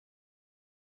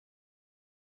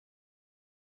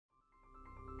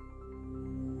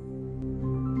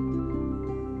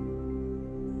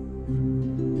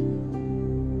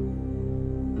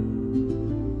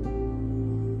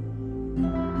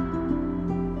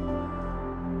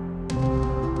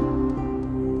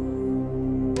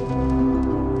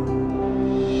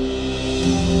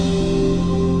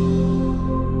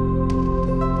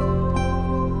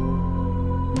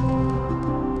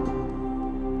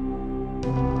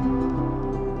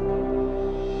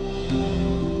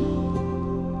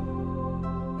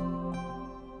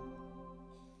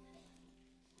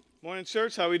Morning,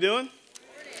 church. How we doing?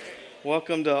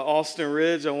 Welcome to Austin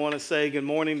Ridge. I want to say good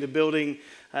morning to Building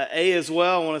A as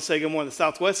well. I want to say good morning to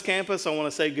Southwest Campus. I want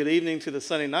to say good evening to the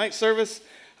Sunday night service.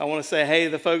 I want to say hey to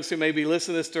the folks who may be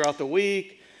listening to this throughout the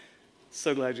week.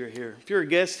 So glad you're here. If you're a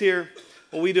guest here,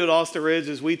 what we do at Austin Ridge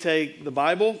is we take the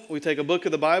Bible, we take a book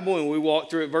of the Bible, and we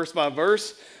walk through it verse by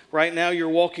verse. Right now, you're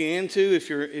walking into, if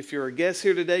you're a guest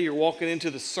here today, you're walking into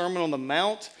the Sermon on the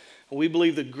Mount. We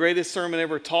believe the greatest sermon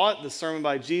ever taught, the sermon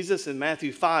by Jesus in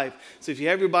Matthew 5. So if you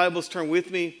have your Bibles, turn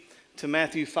with me to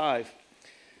Matthew 5.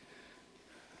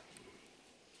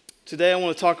 Today I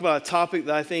want to talk about a topic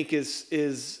that I think is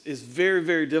very,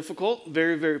 very difficult,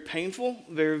 very, very painful,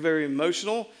 very, very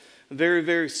emotional, very,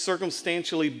 very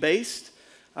circumstantially based.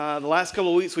 The last couple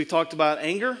of weeks we talked about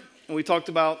anger and we talked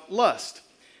about lust.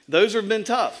 Those have been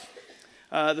tough.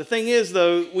 The thing is,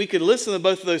 though, we could listen to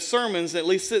both of those sermons, at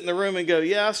least sit in the room and go,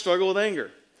 yeah, I struggle with anger.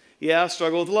 Yeah, I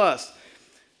struggle with lust.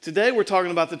 Today, we're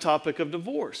talking about the topic of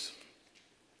divorce.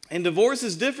 And divorce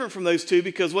is different from those two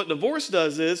because what divorce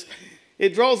does is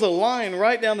it draws a line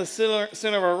right down the center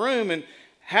of our room, and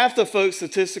half the folks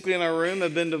statistically in our room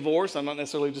have been divorced. I'm not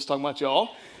necessarily just talking about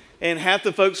y'all. And half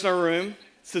the folks in our room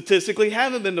statistically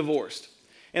haven't been divorced.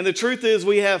 And the truth is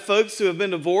we have folks who have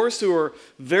been divorced who are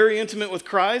very intimate with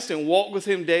Christ and walk with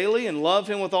Him daily and love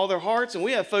Him with all their hearts. And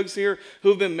we have folks here who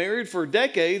have been married for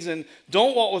decades and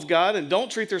don't walk with God and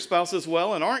don't treat their spouses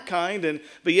well and aren't kind.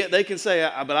 But yet they can say,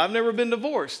 but I've never been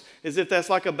divorced, as if that's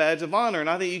like a badge of honor. And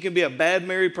I think you can be a bad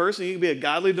married person, you can be a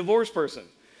godly divorced person.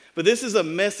 But this is a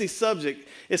messy subject.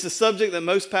 It's a subject that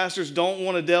most pastors don't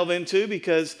want to delve into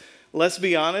because let's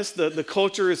be honest, the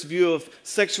culture, its view of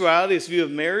sexuality, its view of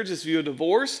marriage, its view of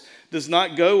divorce does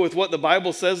not go with what the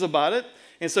Bible says about it.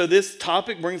 And so this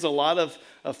topic brings a lot of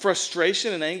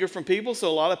frustration and anger from people. So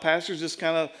a lot of pastors just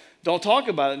kind of don't talk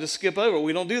about it, just skip over it.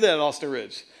 We don't do that at Austin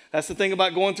Ridge. That's the thing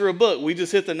about going through a book. We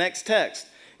just hit the next text.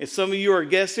 If some of you are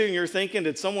guests here and you're thinking,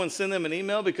 did someone send them an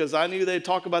email because I knew they'd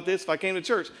talk about this if I came to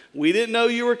church? We didn't know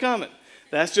you were coming.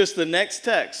 That's just the next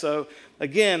text. So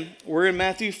again, we're in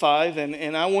Matthew 5,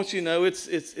 and I want you to know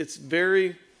it's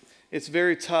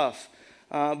very tough.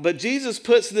 But Jesus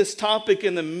puts this topic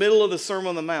in the middle of the Sermon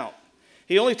on the Mount.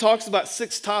 He only talks about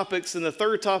 6 topics, and the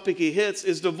third topic he hits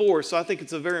is divorce. So I think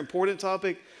it's a very important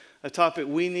topic, a topic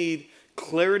we need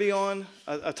clarity on,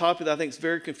 a topic that I think is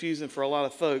very confusing for a lot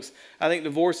of folks. I think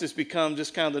divorce has become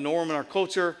just kind of the norm in our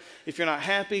culture. If you're not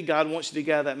happy, God wants you to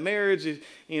get out of that marriage. You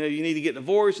need to get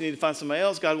divorced. You need to find somebody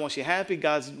else. God wants you happy.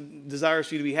 God desires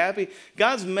for you to be happy.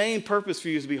 God's main purpose for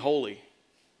you is to be holy.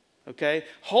 Okay?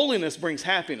 Holiness brings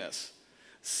happiness.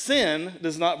 Sin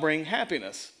does not bring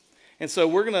happiness. And so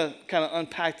we're going to kind of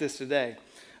unpack this today.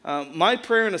 My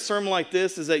prayer in a sermon like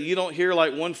this is that you don't hear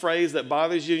like one phrase that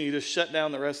bothers you and you just shut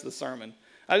down the rest of the sermon.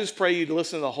 I just pray you to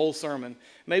listen to the whole sermon.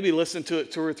 Maybe listen to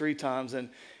it 2 or 3 times. And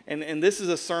this is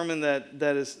a sermon that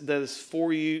is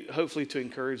for you, hopefully to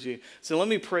encourage you. So let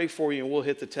me pray for you and we'll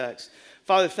hit the text.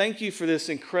 Father, thank you for this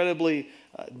incredibly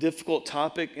difficult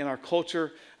topic in our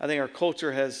culture. I think our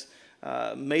culture has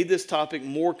made this topic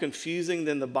more confusing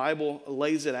than the Bible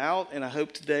lays it out. And I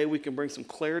hope today we can bring some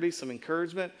clarity, some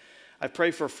encouragement. I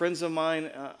pray for friends of mine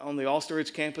on the Austin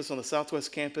Ridge campus, on the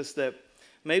Southwest campus, that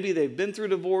maybe they've been through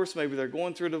divorce, maybe they're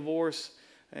going through divorce,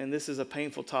 and this is a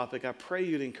painful topic. I pray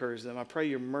you'd encourage them. I pray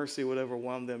your mercy would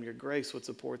overwhelm them, your grace would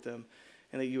support them,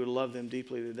 and that you would love them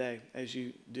deeply today as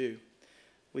you do.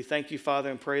 We thank you, Father,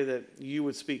 and pray that you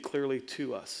would speak clearly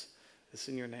to us. It's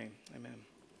in your name. Amen.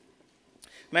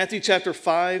 Matthew chapter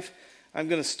 5, I'm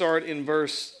going to start in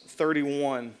verse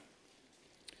 31.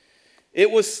 It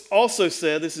was also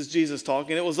said, this is Jesus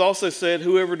talking, it was also said,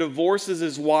 whoever divorces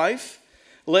his wife,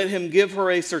 let him give her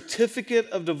a certificate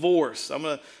of divorce. I'm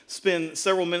going to spend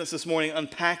several minutes this morning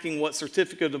unpacking what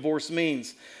certificate of divorce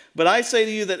means. But I say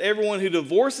to you that everyone who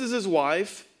divorces his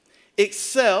wife,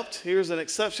 except, here's an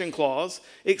exception clause,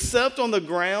 except on the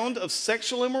ground of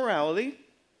sexual immorality,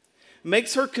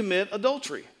 makes her commit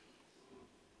adultery.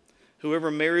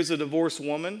 Whoever marries a divorced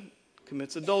woman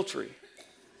commits adultery.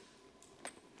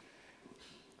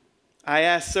 I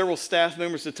asked several staff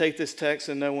members to take this text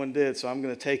and no one did, so I'm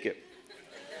going to take it.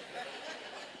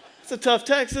 It's a tough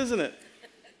text, isn't it?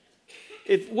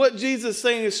 If what Jesus is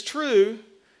saying is true,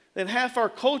 then half our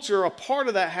culture, a part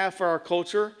of that half of our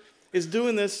culture, is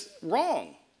doing this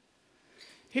wrong.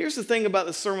 Here's the thing about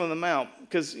the Sermon on the Mount,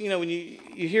 because when you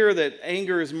hear that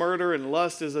anger is murder and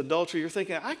lust is adultery, you're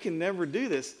thinking, I can never do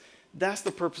this. That's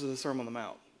the purpose of the Sermon on the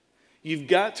Mount. You've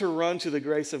got to run to the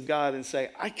grace of God and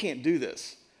say, I can't do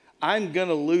this. I'm going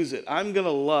to lose it. I'm going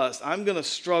to lust. I'm going to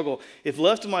struggle. If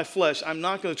left to my flesh, I'm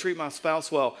not going to treat my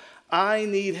spouse well. I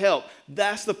need help.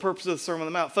 That's the purpose of the Sermon on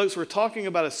the Mount. Folks, we're talking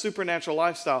about a supernatural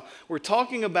lifestyle. We're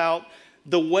talking about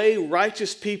the way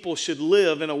righteous people should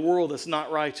live in a world that's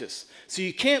not righteous. So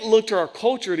you can't look to our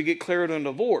culture to get clarity on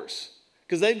divorce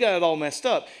because they've got it all messed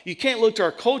up. You can't look to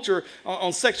our culture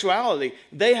on sexuality.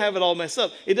 They have it all messed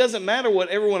up. It doesn't matter what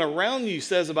everyone around you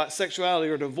says about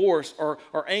sexuality or divorce or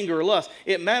anger or lust.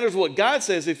 It matters what God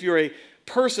says if you're a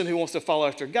person who wants to follow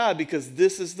after God, because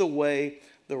this is the way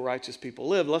the righteous people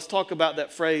live. Let's talk about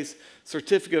that phrase,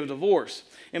 certificate of divorce.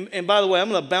 And by the way, I'm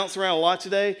going to bounce around a lot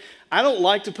today. I don't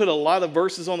like to put a lot of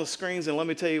verses on the screens, and let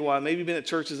me tell you why. Maybe you've been at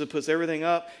churches that puts everything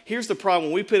up. Here's the problem.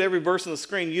 When we put every verse on the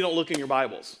screen, you don't look in your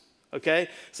Bibles, okay?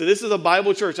 So this is a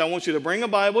Bible church. I want you to bring a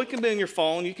Bible. It can be on your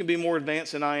phone. You can be more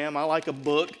advanced than I am. I like a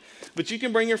book. But you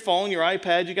can bring your phone, your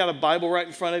iPad. You got a Bible right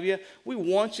in front of you. We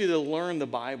want you to learn the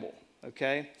Bible,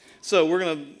 okay? So we're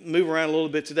going to move around a little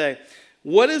bit today.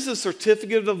 What is a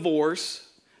certificate of divorce?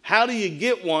 How do you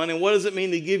get one? And what does it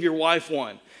mean to give your wife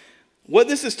one? What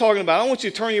this is talking about, I want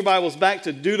you to turn your Bibles back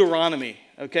to Deuteronomy.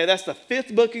 Okay, that's the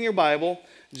 5th book in your Bible.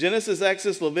 Genesis,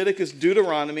 Exodus, Leviticus,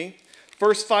 Deuteronomy.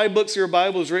 First 5 books of your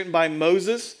Bible is written by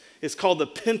Moses. It's called the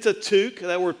Pentateuch.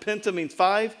 That word penta means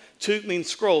 5. Teuk means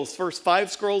scrolls. First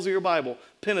 5 scrolls of your Bible,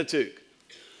 Pentateuch.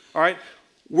 All right,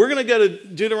 we're going to go to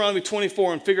Deuteronomy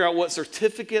 24 and figure out what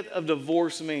certificate of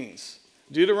divorce means.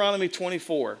 Deuteronomy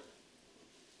 24.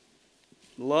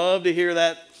 Love to hear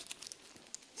that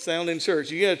sound in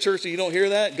church. You get a church that you don't hear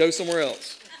that, go somewhere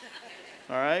else.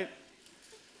 All right?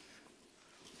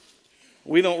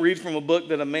 We don't read from a book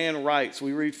that a man writes.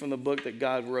 We read from the book that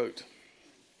God wrote.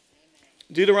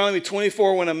 Deuteronomy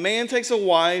 24, when a man takes a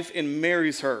wife and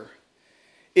marries her,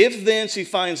 if then she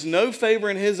finds no favor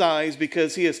in his eyes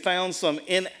because he has found some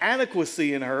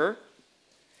inadequacy in her,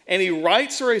 and he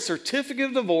writes her a certificate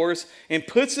of divorce and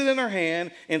puts it in her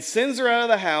hand and sends her out of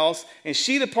the house, and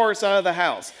she departs out of the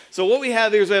house. So what we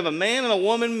have here is we have a man and a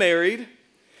woman married.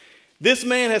 This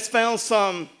man has found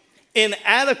some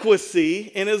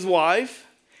inadequacy in his wife,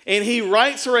 and he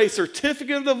writes her a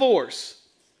certificate of divorce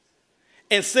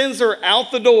and sends her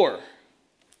out the door.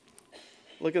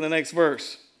 Look at the next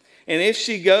verse. And if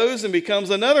she goes and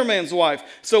becomes another man's wife.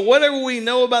 So whatever we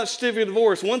know about certificate of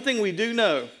divorce, one thing we do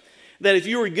know, that if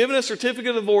you were given a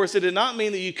certificate of divorce, it did not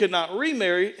mean that you could not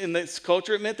remarry in this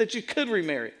culture. It meant that you could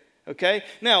remarry, okay?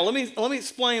 Now, let me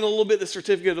explain a little bit the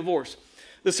certificate of divorce.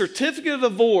 The certificate of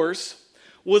divorce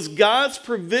was God's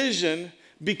provision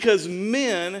because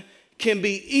men can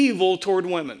be evil toward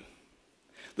women.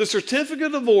 The certificate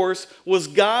of divorce was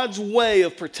God's way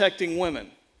of protecting women.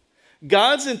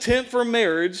 God's intent for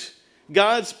marriage,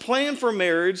 God's plan for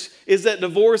marriage is that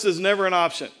divorce is never an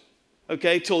option,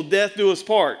 okay, till death do us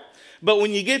part. But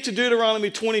when you get to Deuteronomy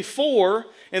 24,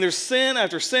 and there's sin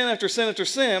after sin after sin after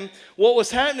sin, what was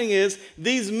happening is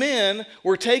these men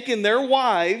were taking their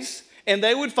wives and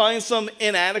they would find some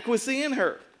inadequacy in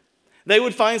her. They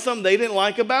would find something they didn't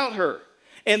like about her.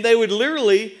 And they would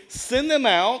literally send them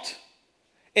out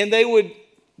and they would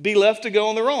be left to go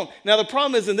on their own. Now the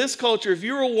problem is in this culture, if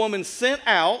you're a woman sent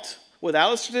out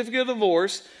without a certificate of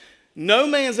divorce, no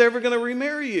man's ever going to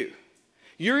remarry you.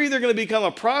 You're either going to become a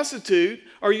prostitute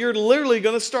or you're literally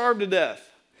going to starve to death.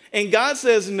 And God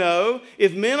says, no,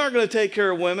 if men aren't going to take care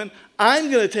of women,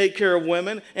 I'm going to take care of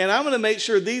women, and I'm going to make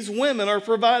sure these women are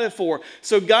provided for.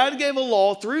 So God gave a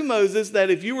law through Moses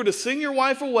that if you were to send your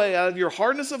wife away out of your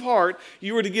hardness of heart,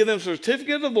 you were to give them a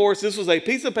certificate of divorce. This was a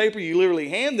piece of paper you literally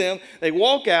hand them. They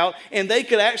walk out, and they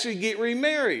could actually get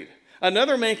remarried.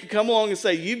 Another man could come along and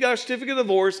say, you've got a certificate of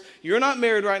divorce. You're not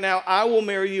married right now. I will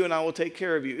marry you and I will take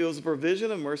care of you. It was a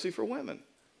provision of mercy for women.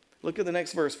 Look at the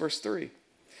next verse, verse 3.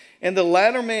 And the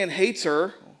latter man hates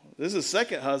her. This is his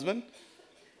second husband.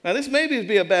 Now, this may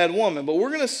be a bad woman, but we're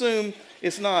going to assume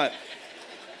it's not.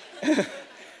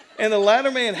 And the latter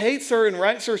man hates her and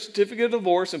writes her a certificate of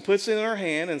divorce and puts it in her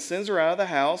hand and sends her out of the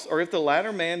house. Or if the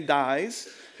latter man dies,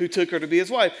 who took her to be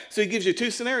his wife. So he gives you 2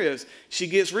 scenarios. She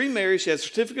gets remarried. She has a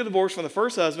certificate of divorce from the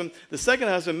first husband. The second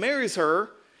husband marries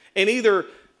her and either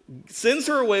sends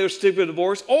her away with a certificate of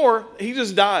divorce or he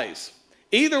just dies.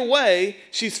 Either way,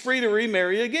 she's free to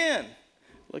remarry again.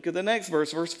 Look at the next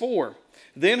verse, verse 4.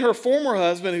 Then her former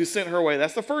husband who sent her away,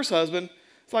 that's the first husband,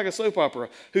 it's like a soap opera,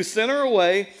 who sent her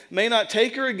away may not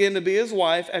take her again to be his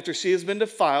wife after she has been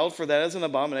defiled, for that is an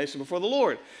abomination before the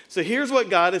Lord. So here's what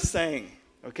God is saying.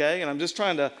 Okay, and I'm just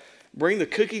trying to bring the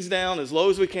cookies down as low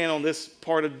as we can on this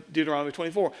part of Deuteronomy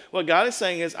 24. What God is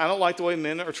saying is, I don't like the way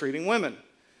men are treating women.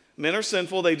 Men are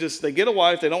sinful. They get a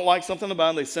wife. They don't like something about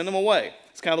them. They send them away.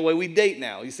 It's kind of the way we date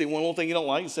now. You see one little thing you don't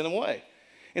like, you send them away.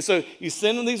 And so you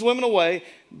send these women away.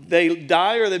 They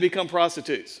die or they become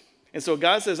prostitutes. And so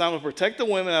God says, I'm going to protect the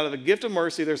women out of a gift of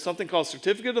mercy. There's something called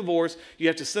certificate of divorce. You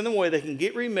have to send them away. They can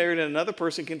get remarried and another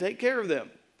person can take care of them.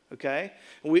 Okay?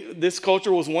 This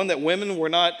culture was one that women were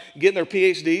not getting their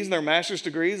PhDs and their master's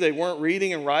degrees. They weren't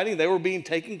reading and writing. They were being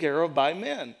taken care of by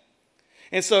men.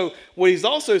 And so what he's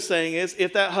also saying is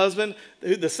if that husband,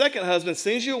 the second husband,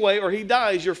 sends you away or he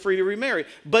dies, you're free to remarry.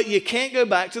 But you can't go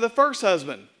back to the first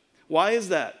husband. Why is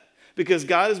that? Because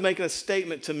God is making a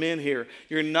statement to men here.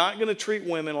 You're not going to treat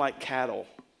women like cattle.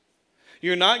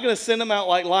 You're not going to send them out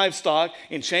like livestock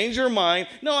and change your mind.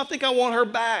 No, I think I want her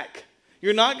back.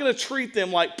 You're not going to treat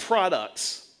them like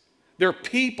products. They're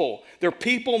people. They're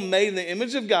people made in the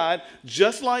image of God,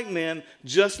 just like men,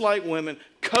 just like women,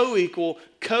 co-equal,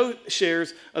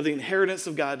 co-shares of the inheritance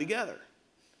of God together.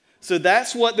 So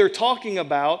that's what they're talking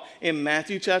about in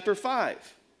Matthew chapter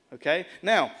 5. Okay?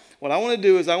 Now, what I want to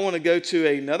do is I want to go to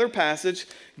another passage.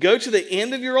 Go to the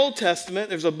end of your Old Testament.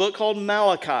 There's a book called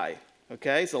Malachi.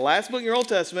 Okay? It's the last book in your Old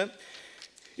Testament.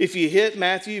 If you hit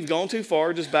Matthew, you've gone too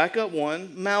far. Just back up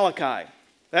one. Malachi.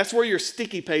 That's where your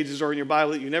sticky pages are in your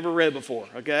Bible that you never read before.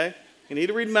 Okay? You need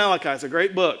to read Malachi. It's a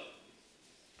great book.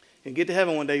 And get to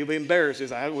heaven one day, you'll be embarrassed. You'll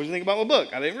say, what do you think about my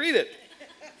book? I didn't read it.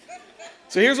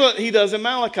 So here's what he does in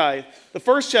Malachi. The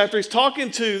first chapter, he's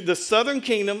talking to the southern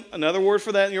kingdom. Another word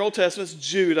for that in your Old Testament is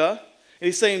Judah. And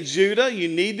he's saying, Judah, you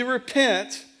need to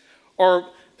repent or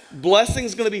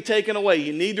blessing's going to be taken away.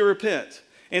 You need to repent.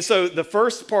 And so the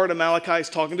first part of Malachi is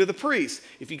talking to the priests.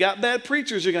 If you got bad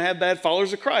preachers, you're going to have bad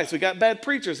followers of Christ. We got bad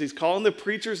preachers. He's calling the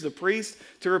preachers, the priests,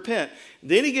 to repent.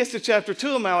 Then he gets to chapter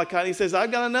 2 of Malachi and he says,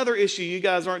 I've got another issue. You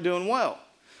guys aren't doing well.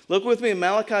 Look with me in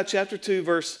Malachi chapter 2,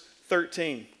 verse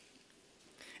 13.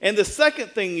 And the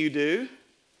second thing you do,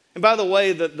 and by the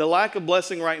way, the lack of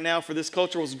blessing right now for this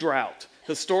culture was drought.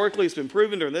 Historically, it's been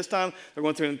proven during this time, they're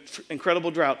going through an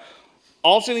incredible drought.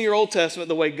 Often in your Old Testament,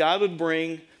 the way God would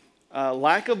bring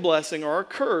lack of blessing or a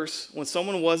curse when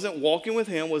someone wasn't walking with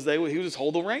him was he would just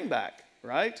hold the rain back,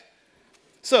 right?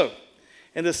 So,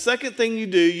 and the second thing you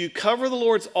do, you cover the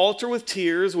Lord's altar with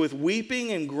tears, with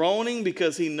weeping and groaning,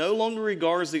 because he no longer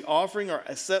regards the offering or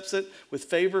accepts it with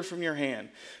favor from your hand.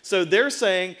 So they're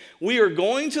saying, we are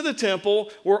going to the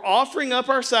temple, we're offering up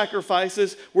our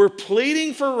sacrifices, we're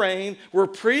pleading for rain, we're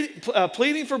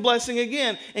pleading for blessing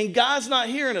again, and God's not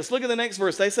hearing us. Look at the next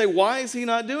verse. They say, why is he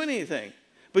not doing anything?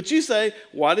 But you say,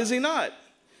 why does he not?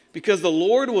 Because the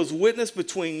Lord was witness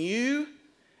between you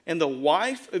and the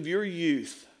wife of your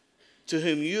youth, to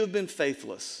whom you have been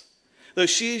faithless, though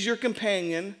she is your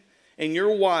companion and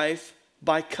your wife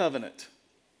by covenant.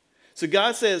 So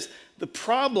God says, the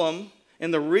problem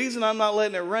and the reason I'm not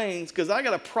letting it rain is because I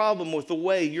got a problem with the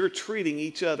way you're treating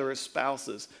each other as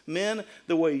spouses. Men,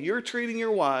 the way you're treating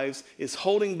your wives is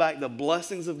holding back the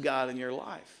blessings of God in your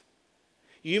life.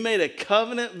 You made a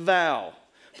covenant vow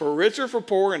for rich or for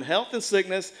poor, in health and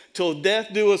sickness, till death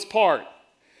do us part.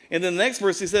 And then the next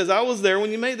verse he says, I was there when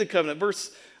you made the covenant.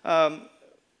 Verse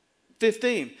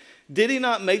 15. Did he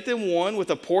not make them one with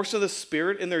a portion of the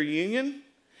Spirit in their union?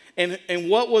 And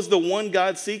what was the one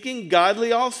God seeking?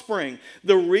 Godly offspring.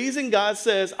 The reason God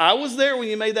says, I was there when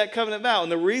you made that covenant vow,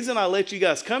 and the reason I let you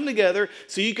guys come together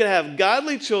so you could have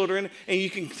godly children and you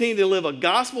can continue to live a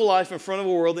gospel life in front of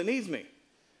a world that needs me.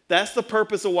 That's the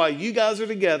purpose of why you guys are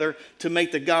together, to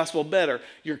make the gospel better.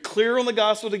 You're clear on the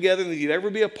gospel together that you'd ever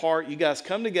be apart. You guys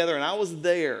come together, and I was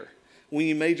there when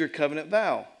you made your covenant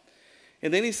vow.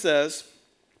 And then he says,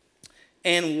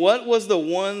 and what was the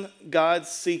one God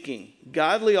seeking?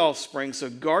 Godly offspring. So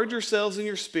guard yourselves in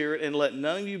your spirit, and let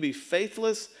none of you be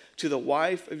faithless to the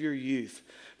wife of your youth.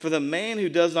 For the man who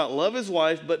does not love his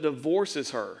wife but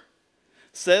divorces her,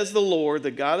 says the Lord, the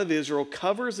God of Israel,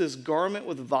 covers his garment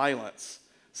with violence,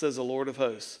 says the Lord of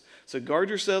hosts. So guard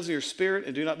yourselves in your spirit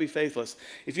and do not be faithless.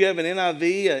 If you have an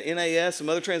NIV, an NAS, some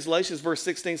other translations, verse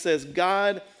 16 says,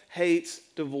 God hates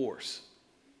divorce.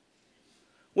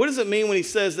 What does it mean when he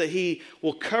says that he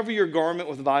will cover your garment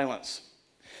with violence?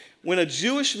 When a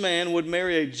Jewish man would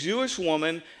marry a Jewish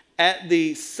woman, at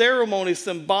the ceremony,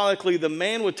 symbolically, the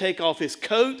man would take off his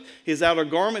coat, his outer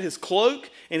garment, his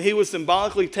cloak, and he would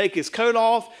symbolically take his coat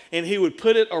off and he would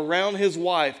put it around his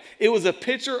wife. It was a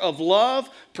picture of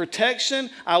love, protection.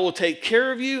 I will take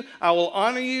care of you. I will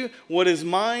honor you. What is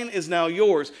mine is now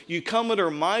yours. You come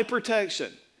under my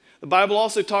protection. The Bible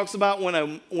also talks about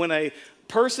when a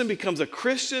person becomes a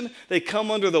Christian, they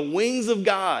come under the wings of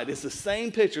God. It's the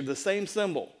same picture, the same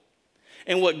symbol.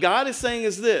 And what God is saying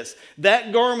is this: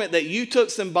 that garment that you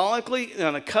took symbolically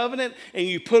on a covenant and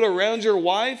you put around your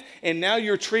wife, and now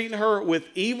you're treating her with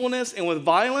evilness and with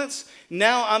violence,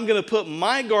 now I'm going to put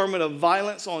my garment of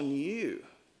violence on you.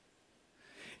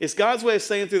 It's God's way of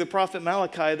saying through the prophet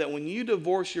Malachi that when you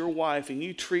divorce your wife and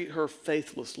you treat her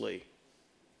faithlessly,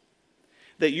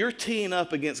 that you're teeing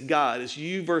up against God. It's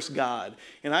you versus God.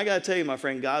 And I got to tell you, my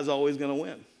friend, God's always going to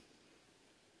win.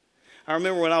 I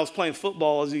remember when I was playing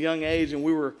football as a young age, and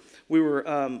we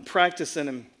were practicing,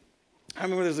 and I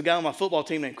remember there's a guy on my football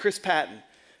team named Chris Patton.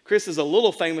 Chris is a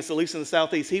little famous, at least in the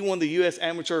Southeast. He won the U.S.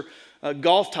 amateur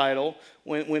golf title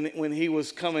when he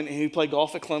was coming, and he played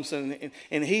golf at Clemson,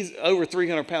 and he's over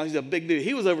 300 pounds. He's a big dude.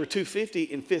 He was over 250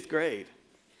 in 5th grade,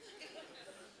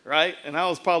 right? And I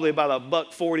was probably about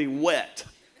 $140 wet.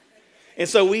 And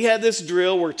so we had this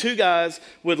drill where two guys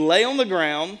would lay on the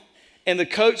ground, and the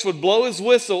coach would blow his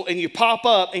whistle, and you pop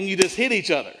up, and you just hit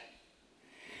each other.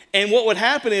 And what would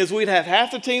happen is we'd have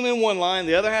half the team in one line,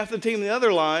 the other half of the team in the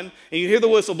other line, and you hear the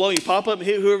whistle blow, you pop up and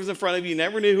hit whoever's in front of you. You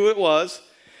never knew who it was.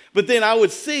 But then I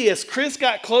would see as Chris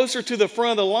got closer to the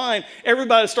front of the line,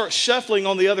 everybody would start shuffling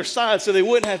on the other side so they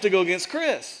wouldn't have to go against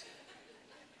Chris.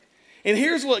 And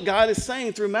here's what God is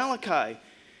saying through Malachi.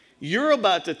 You're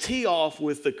about to tee off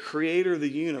with the creator of the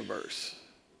universe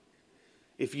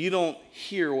if you don't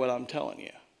hear what I'm telling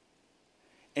you.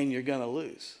 And you're going to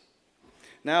lose.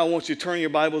 Now I want you to turn your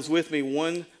Bibles with me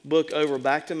one book over,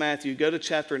 back to Matthew. Go to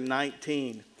chapter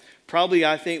 19. Probably,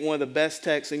 I think, one of the best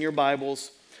texts in your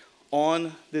Bibles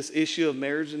on this issue of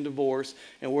marriage and divorce.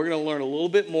 And we're going to learn a little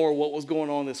bit more what was going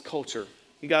on in this culture.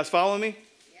 You guys follow me?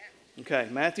 Yeah. Okay,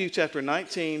 Matthew chapter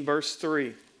 19, verse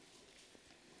 3.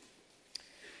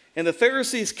 And the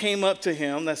Pharisees came up to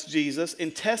him, that's Jesus,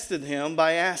 and tested him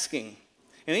by asking.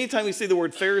 And anytime you see the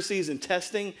word Pharisees and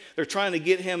testing, they're trying to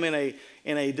get him in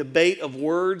a debate of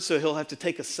words, so he'll have to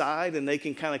take a side and they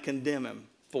can kind of condemn him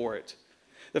for it.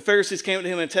 The Pharisees came to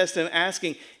him and tested him,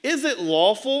 asking, is it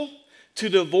lawful to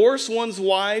divorce one's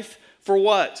wife for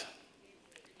what?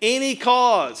 Any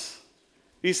cause.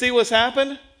 You see what's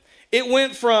happened? It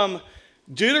went from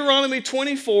Deuteronomy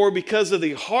 24, because of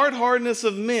the hard-heartedness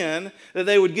of men, that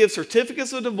they would give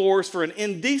certificates of divorce for an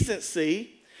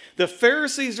indecency. The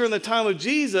Pharisees during the time of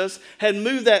Jesus had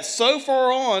moved that so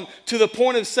far on to the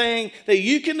point of saying that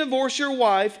you can divorce your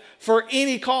wife for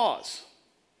any cause.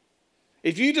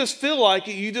 If you just feel like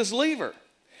it, you just leave her.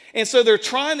 And so they're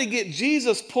trying to get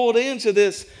Jesus pulled into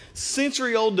this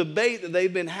century-old debate that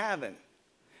they've been having.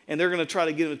 And they're going to try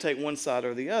to get him to take one side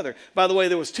or the other. By the way,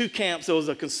 there was two camps. There was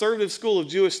a conservative school of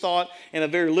Jewish thought and a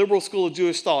very liberal school of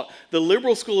Jewish thought. The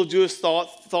liberal school of Jewish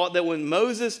thought that when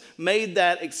Moses made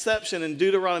that exception in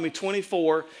Deuteronomy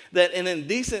 24, that an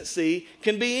indecency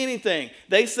can be anything.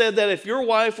 They said that if your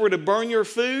wife were to burn your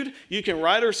food, you can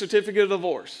write her a certificate of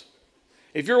divorce.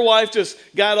 If your wife just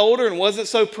got older and wasn't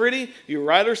so pretty, you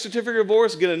write her a certificate of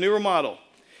divorce, get a new remodel.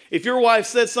 If your wife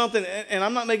said something, and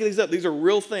I'm not making these up, these are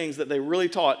real things that they really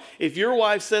taught. If your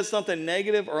wife said something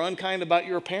negative or unkind about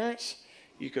your parents,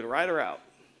 you could write her out.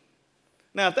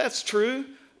 Now, if that's true,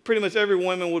 pretty much every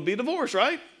woman would be divorced,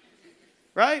 right?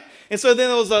 Right? And so then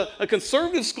there was a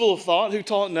conservative school of thought who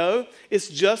taught, no, it's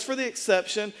just for the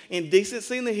exception.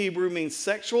 Indecency in the Hebrew means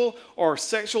sexual or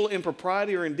sexual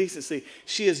impropriety or indecency.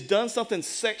 She has done something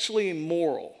sexually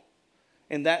immoral.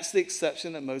 And that's the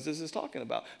exception that Moses is talking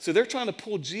about. So they're trying to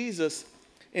pull Jesus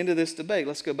into this debate.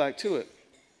 Let's go back to it.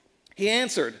 He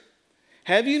answered,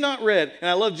 have you not read? And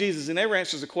I love Jesus. He never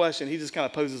answers a question. He just kind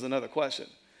of poses another question.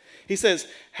 He says,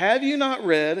 have you not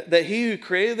read that he who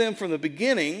created them from the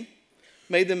beginning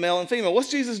made them male and female?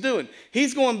 What's Jesus doing?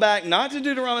 He's going back not to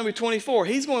Deuteronomy 24.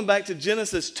 He's going back to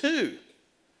Genesis 2.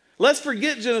 Let's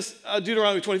forget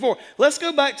Deuteronomy 24. Let's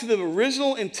go back to the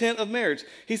original intent of marriage.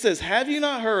 He says, have you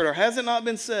not heard, or has it not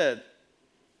been said,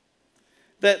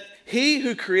 that he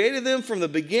who created them from the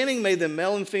beginning made them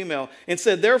male and female, and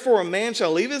said, therefore a man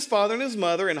shall leave his father and his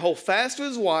mother and hold fast to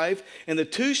his wife, and the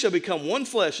two shall become one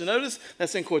flesh. And notice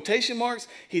that's in quotation marks.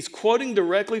 He's quoting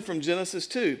directly from Genesis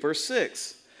 2, verse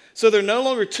 6. So they're no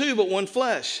longer two, but one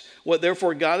flesh. What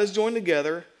therefore God has joined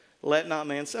together, let not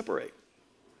man separate.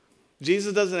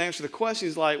 Jesus doesn't answer the question.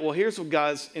 He's like, well, here's what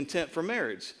God's intent for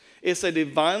marriage. It's a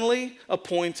divinely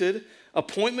appointed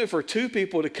appointment for two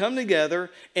people to come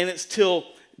together, and it's till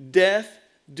death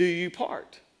do you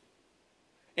part.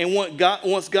 And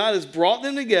once God has brought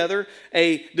them together,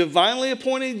 a divinely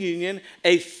appointed union,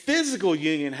 a physical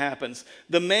union happens.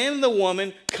 The man and the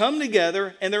woman come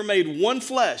together, and they're made one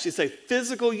flesh. It's a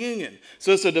physical union.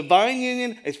 So it's a divine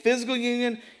union, a physical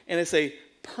union, and it's a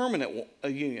permanent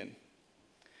union.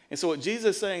 And so what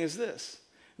Jesus is saying is this.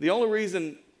 The only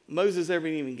reason Moses ever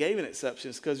even gave an exception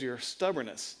is because of your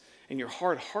stubbornness and your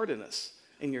hard-heartedness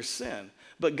and your sin.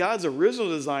 But God's original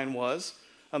design was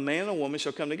a man and a woman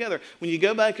shall come together. When you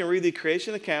go back and read the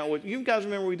creation account, you guys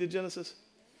remember we did Genesis?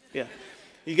 Yeah.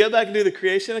 You go back and do the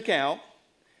creation account,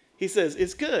 He says,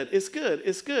 it's good, it's good,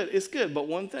 it's good, it's good. But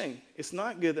one thing, it's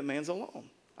not good that man's alone.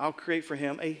 I'll create for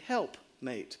him a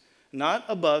helpmate. Not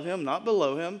above him, not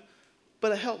below him,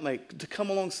 but a helpmate to come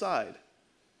alongside.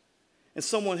 And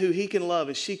someone who he can love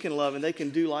and she can love, and they can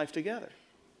do life together.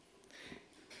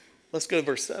 Let's go to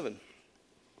verse 7.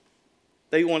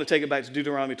 They want to take it back to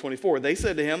Deuteronomy 24. They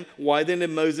said to him, why then did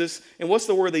Moses, and what's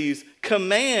the word they use?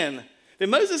 Command. Did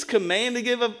Moses command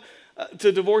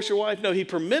to divorce your wife? No, he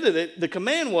permitted it. The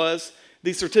command was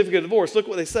the certificate of divorce. Look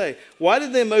what they say. Why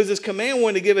did then Moses command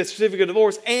one to give a certificate of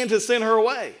divorce and to send her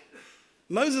away?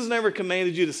 Moses never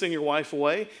commanded you to send your wife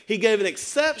away. He gave an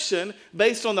exception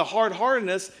based on the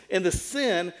hard-heartedness and the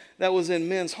sin that was in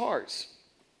men's hearts.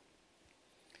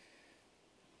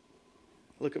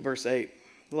 Look at verse 8.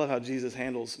 I love how Jesus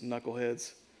handles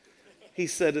knuckleheads. He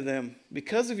said to them,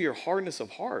 because of your hardness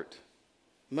of heart,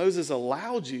 Moses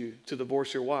allowed you to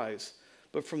divorce your wives,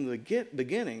 but from the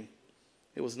beginning,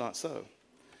 it was not so.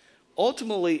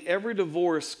 Ultimately, every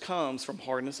divorce comes from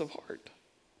hardness of heart.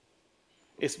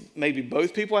 It's maybe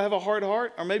both people have a hard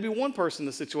heart, or maybe one person in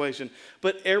the situation.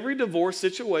 But every divorce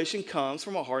situation comes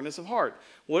from a hardness of heart.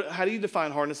 How do you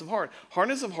define hardness of heart?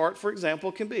 Hardness of heart, for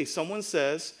example, can be someone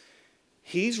says,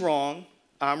 he's wrong,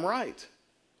 I'm right.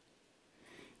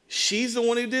 She's the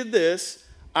one who did this,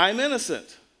 I'm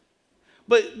innocent.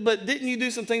 But didn't you do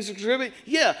some things to contribute?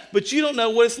 Yeah, but you don't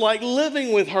know what it's like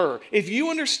living with her. If you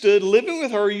understood living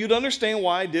with her, you'd understand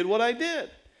why I did what I did.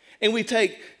 And we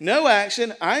take no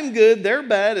action. I'm good, they're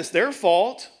bad, it's their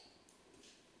fault.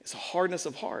 It's a hardness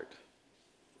of heart.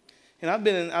 And I've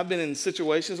been in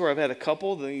situations where I've had a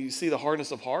couple, then you see the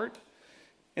hardness of heart.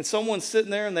 And someone's sitting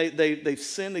there and they've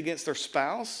sinned against their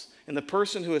spouse. And the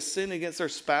person who has sinned against their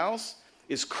spouse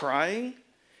is crying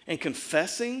and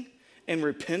confessing and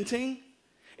repenting.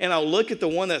 And I'll look at the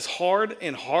one that's hard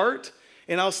in heart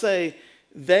and I'll say,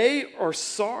 they are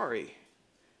sorry.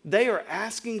 They are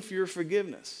asking for your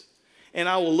forgiveness. And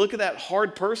I will look at that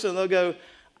hard person and they'll go,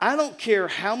 I don't care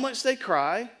how much they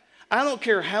cry. I don't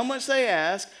care how much they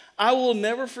ask. I will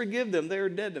never forgive them. They are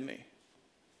dead to me.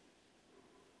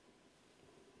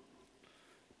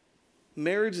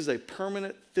 Marriage is a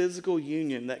permanent physical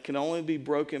union that can only be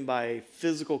broken by a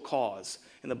physical cause.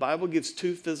 And the Bible gives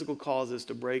two physical causes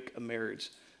to break a marriage: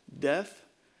 death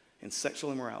and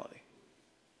sexual immorality.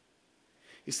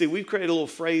 You see, we've created a little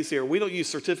phrase here. We don't use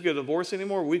certificate of divorce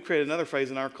anymore. We've created another phrase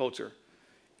in our culture: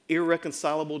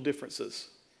 irreconcilable differences.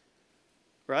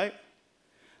 Right?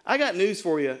 I got news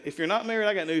for you. If you're not married,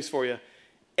 I got news for you.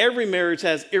 Every marriage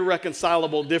has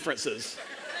irreconcilable differences.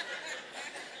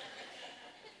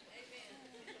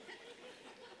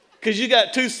 Because you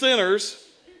got two sinners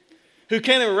who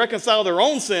can't even reconcile their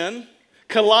own sin,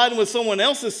 colliding with someone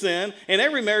else's sin, and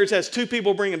every marriage has two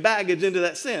people bringing baggage into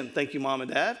that sin. Thank you, Mom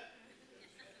and Dad.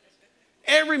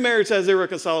 Every marriage has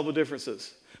irreconcilable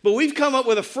differences. But we've come up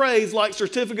with a phrase like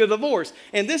certificate of divorce,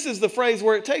 and this is the phrase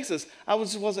where it takes us. I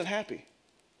just wasn't happy.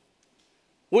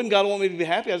 Wouldn't God want me to be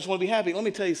happy? I just want to be happy. Let me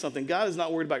tell you something. God is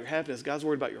not worried about your happiness. God's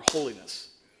worried about your holiness.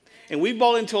 And we've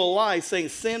bought into a lie saying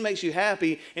sin makes you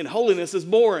happy and holiness is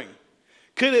boring.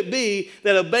 Could it be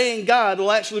that obeying God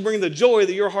will actually bring the joy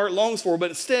that your heart longs for, but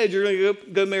instead you're going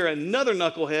to go marry another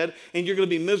knucklehead and you're going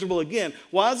to be miserable again?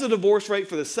 Why is the divorce rate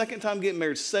for the second time getting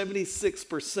married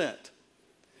 76%?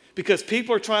 Because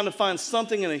people are trying to find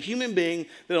something in a human being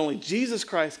that only Jesus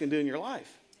Christ can do in your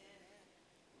life.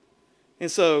 And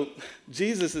so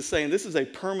Jesus is saying this is a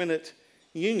permanent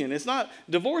union. It's not,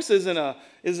 divorce isn't a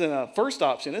first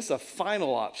option, it's a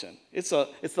final option. It's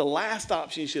the last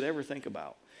option you should ever think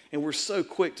about. And we're so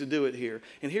quick to do it here.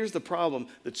 And here's the problem.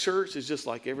 The church is just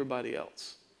like everybody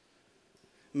else.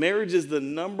 Marriage is the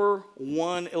number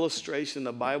one illustration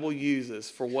the Bible uses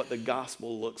for what the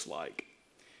gospel looks like.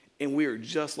 And we are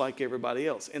just like everybody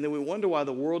else. And then we wonder why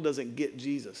the world doesn't get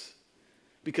Jesus.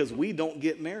 Because we don't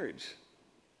get marriage.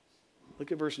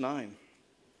 Look at verse 9.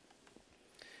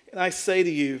 And I say to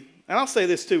you, and I'll say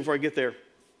this too before I get there.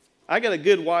 I got a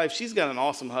good wife. She's got an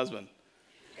awesome husband.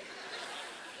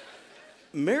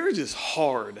 Marriage is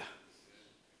hard.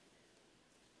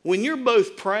 When you're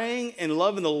both praying and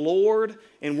loving the Lord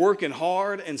and working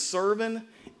hard and serving,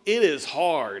 it is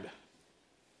hard.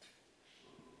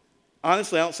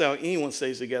 Honestly, I don't see how anyone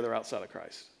stays together outside of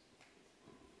Christ.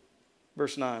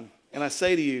 Verse 9, and I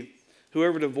say to you,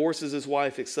 whoever divorces his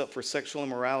wife except for sexual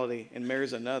immorality and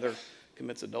marries another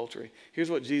commits adultery.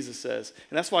 Here's what Jesus says,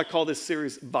 and that's why I call this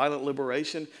series Violent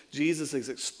Liberation. Jesus is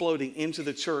exploding into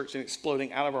the church and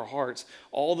exploding out of our hearts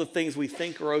all the things we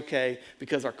think are okay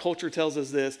because our culture tells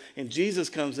us this, and Jesus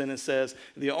comes in and says,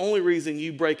 the only reason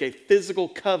you break a physical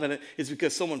covenant is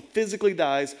because someone physically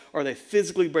dies or they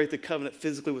physically break the covenant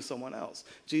physically with someone else.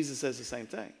 Jesus says the same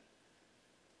thing.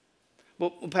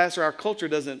 Well, Pastor, our culture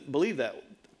doesn't believe that.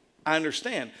 I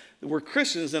understand. We're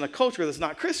Christians in a culture that's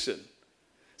not Christian.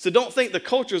 So don't think the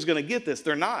culture is going to get this.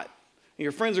 They're not. And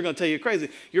your friends are going to tell you crazy.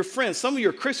 Your friends, some of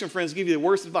your Christian friends give you the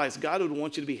worst advice. God would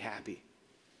want you to be happy.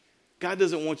 God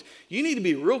doesn't want you. You need to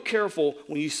be real careful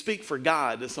when you speak for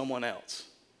God to someone else.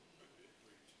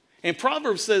 And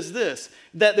Proverbs says this,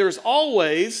 that there's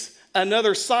always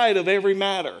another side of every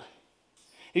matter.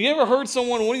 Have you ever heard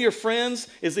one of your friends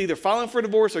is either filing for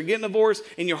divorce or getting divorced,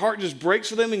 and your heart just breaks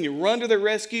for them and you run to their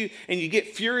rescue and you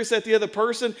get furious at the other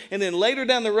person, and then later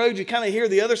down the road you kind of hear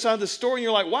the other side of the story and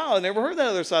you're like, wow, I never heard that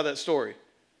other side of that story.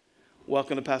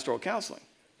 Welcome to pastoral counseling.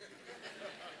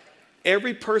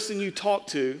 Every person you talk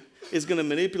to is going to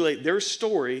manipulate their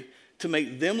story to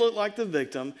make them look like the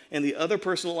victim and the other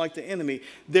person look like the enemy.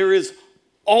 There is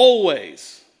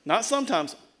always, not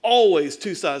sometimes, always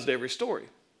two sides to every story.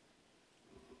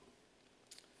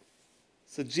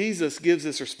 So Jesus gives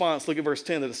this response. Look at verse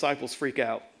 10. The disciples freak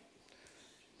out.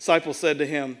 Disciples said to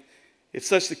him, if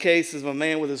such the case as a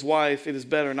man with his wife, it is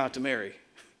better not to marry.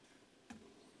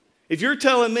 If you're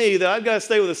telling me that I've got to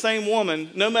stay with the same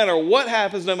woman, no matter what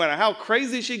happens, no matter how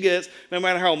crazy she gets, no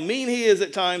matter how mean he is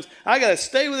at times, I got to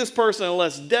stay with this person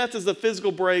unless death is the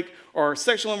physical break or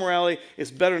sexual immorality,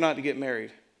 it's better not to get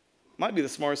married. Might be the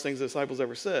smartest things the disciples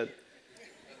ever said.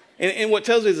 And what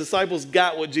tells me the disciples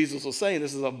got what Jesus was saying.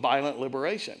 This is a violent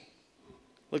liberation.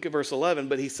 Look at verse 11.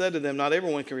 But he said to them, not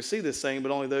everyone can receive this saying,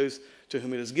 but only those to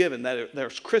whom it is given.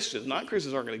 There's Christians.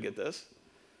 Non-Christians aren't going to get this.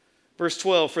 Verse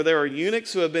 12, for there are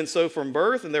eunuchs who have been so from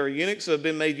birth, and there are eunuchs who have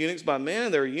been made eunuchs by men,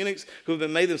 and there are eunuchs who have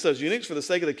been made themselves eunuchs for the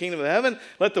sake of the kingdom of heaven.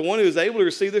 Let the one who is able to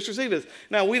receive this receive this.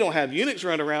 Now, we don't have eunuchs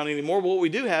running around anymore, but what we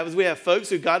do have is we have folks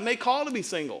who God may call to be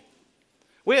single.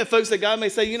 We have folks that God may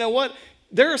say, you know what?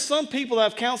 There are some people that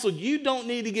I've counseled, you don't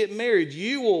need to get married.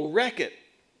 You will wreck it.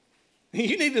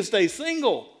 You need to stay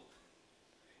single.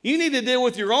 You need to deal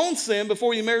with your own sin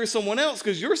before you marry someone else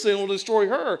because your sin will destroy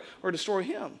her or destroy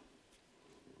him.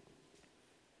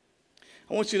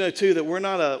 I want you to know, too, that we're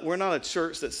not a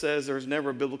church that says there's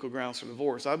never biblical grounds for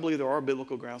divorce. I believe there are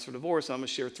biblical grounds for divorce. I'm going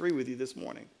to share 3 with you this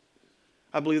morning.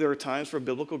 I believe there are times for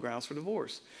biblical grounds for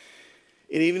divorce.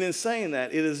 And even in saying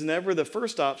that, it is never the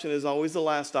first option. It is always the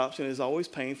last option. It is always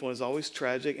painful. It is always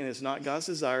tragic. And it's not God's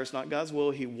desire. It's not God's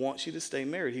will. He wants you to stay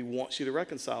married. He wants you to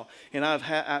reconcile. And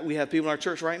we have people in our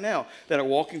church right now that are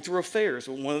walking through affairs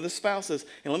with one of the spouses.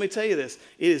 And let me tell you this.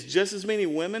 It is just as many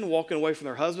women walking away from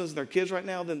their husbands and their kids right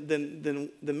now than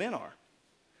men are.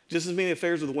 Just as many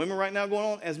affairs with women right now going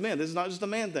on as men. This is not just a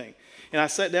man thing. And I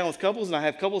sat down with couples, and I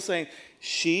have couples saying,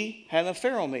 she had an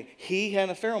affair on me. He had an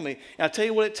affair on me. And I tell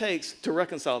you what it takes to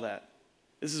reconcile that.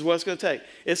 This is what it's going to take.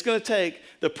 It's going to take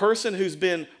the person who's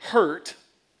been hurt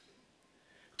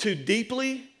to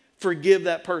deeply forgive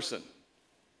that person.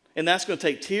 And that's going to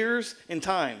take tears and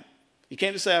time. You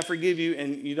can't just say, I forgive you,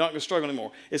 and you're not going to struggle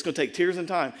anymore. It's going to take tears and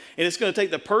time. And it's going to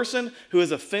take the person who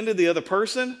has offended the other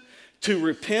person to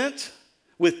repent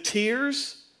with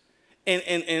tears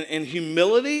and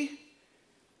humility,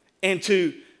 and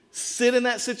to sit in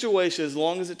that situation as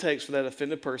long as it takes for that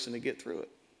offended person to get through it.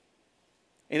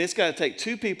 And it's got to take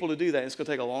 2 people to do that. And it's going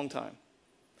to take a long time.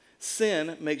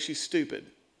 Sin makes you stupid.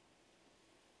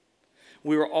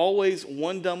 We are always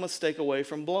one dumb mistake away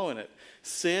from blowing it.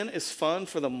 Sin is fun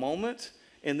for the moment,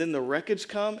 and then the wreckage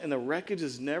comes, and the wreckage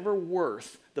is never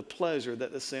worth the pleasure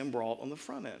that the sin brought on the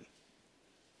front end.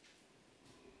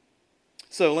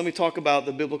 So let me talk about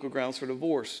the biblical grounds for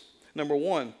divorce. Number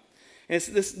 1, and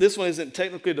this one isn't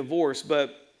technically divorce,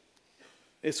 but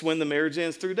it's when the marriage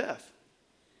ends through death.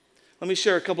 Let me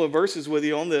share a couple of verses with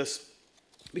you on this.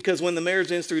 Because when the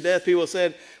marriage ends through death, people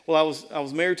said, well, I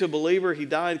was married to a believer. He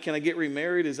died. Can I get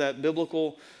remarried? Is that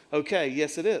biblical? Okay,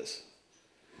 yes, it is.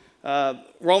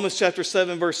 Romans chapter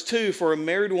 7, verse 2, for a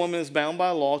married woman is bound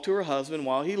by law to her husband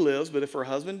while he lives, but if her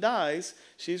husband dies,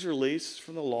 she's released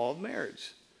from the law of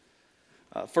marriage.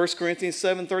 1 Corinthians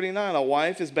 7:39, a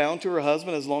wife is bound to her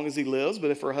husband as long as he lives,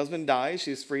 but if her husband dies,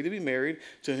 she is free to be married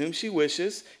to whom she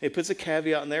wishes. It puts a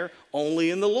caveat in there, only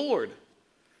in the Lord.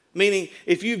 Meaning,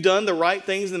 if you've done the right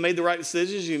things and made the right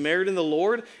decisions, you married in the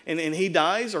Lord, and he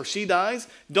dies or she dies,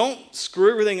 don't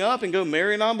screw everything up and go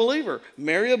marry a non-believer.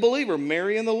 Marry a believer.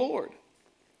 Marry in the Lord.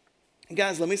 And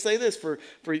guys, let me say this for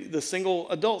the single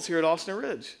adults here at Austin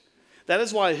Ridge. That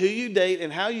is why who you date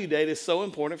and how you date is so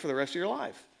important for the rest of your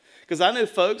life. Because I know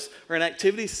folks are in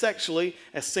activity sexually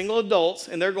as single adults,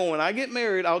 and they're going, when I get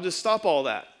married, I'll just stop all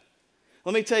that.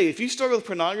 Let me tell you, if you struggle with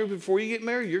pornography before you get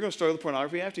married, you're going to struggle with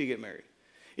pornography after you get married.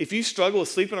 If you struggle with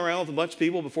sleeping around with a bunch of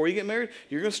people before you get married,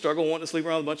 you're going to struggle wanting to sleep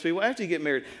around with a bunch of people after you get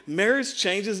married. Marriage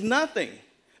changes nothing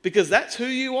because that's who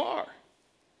you are.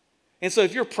 And so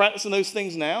if you're practicing those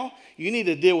things now, you need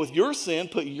to deal with your sin,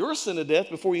 put your sin to death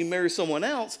before you marry someone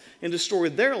else and destroy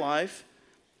their life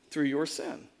through your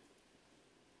sin.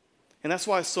 And that's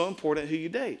why it's so important who you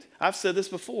date. I've said this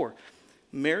before.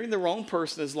 Marrying the wrong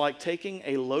person is like taking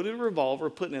a loaded revolver,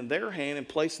 putting it in their hand, and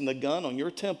placing the gun on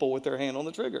your temple with their hand on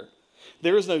the trigger.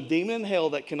 There is no demon in hell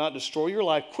that cannot destroy your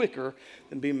life quicker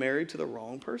than being married to the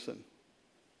wrong person.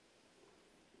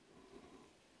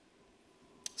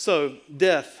 So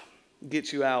death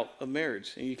gets you out of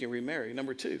marriage and you can remarry.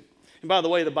 Number 2. And by the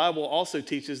way, the Bible also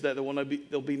teaches that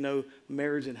there'll be no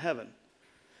marriage in heaven.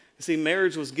 See,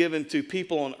 marriage was given to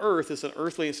people on earth. It's an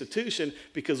earthly institution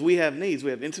because we have needs. We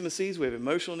have intimacies. We have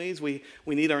emotional needs. We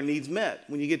need our needs met.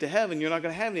 When you get to heaven, you're not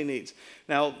going to have any needs.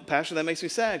 Now, Pastor, that makes me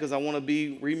sad because I want to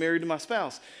be remarried to my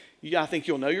spouse. I think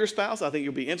you'll know your spouse. I think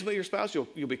you'll be intimate with your spouse.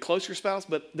 You'll be close to your spouse,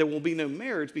 but there will be no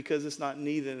marriage because it's not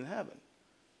needed in heaven.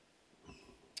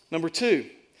 Number 2,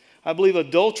 I believe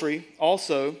adultery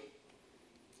also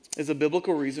is a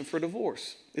biblical reason for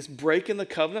divorce. It's breaking the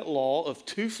covenant law of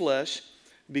two flesh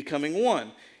becoming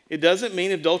one. It doesn't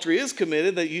mean adultery is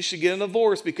committed that you should get a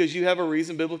divorce because you have a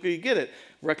reason biblically to get it.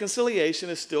 Reconciliation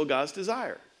is still God's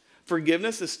desire.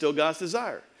 Forgiveness is still God's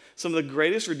desire. Some of the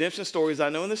greatest redemption stories I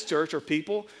know in this church are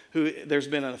people who there's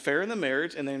been an affair in the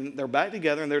marriage and then they're back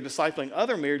together and they're discipling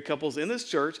other married couples in this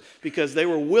church because they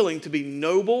were willing to be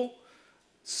noble,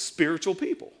 spiritual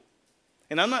people.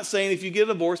 And I'm not saying if you get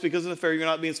a divorce because of an affair, you're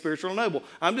not being spiritual or noble.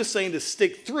 I'm just saying to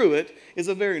stick through it is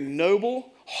a very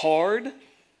noble, hard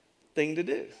thing to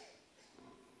do.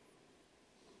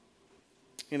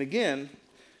 And again,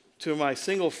 to my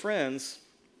single friends,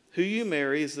 who you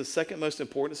marry is the second most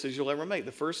important decision you'll ever make.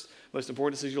 The first most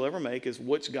important decision you'll ever make is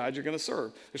which God you're going to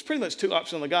serve. There's pretty much 2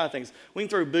 options on the God things. We can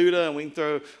throw Buddha and we can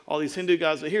throw all these Hindu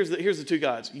gods, but here's the 2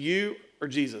 gods, you or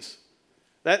Jesus.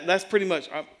 That's pretty much,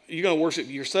 you're going to worship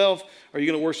yourself or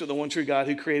you're going to worship the one true God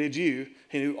who created you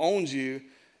and who owns you,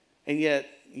 and yet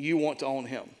you want to own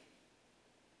him.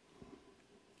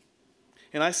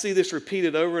 And I see this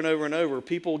repeated over and over and over.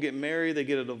 People get married, they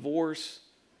get a divorce,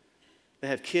 they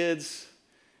have kids,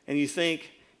 and you think,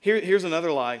 here's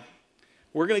another lie.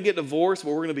 We're going to get divorced, but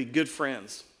we're going to be good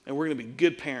friends, and we're going to be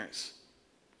good parents,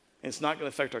 and it's not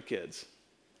going to affect our kids.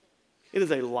 It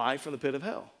is a lie from the pit of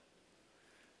hell.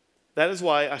 That is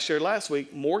why I shared last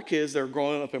week, more kids that are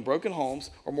growing up in broken homes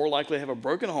are more likely to have a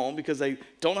broken home because they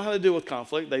don't know how to deal with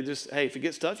conflict. They just, hey, if it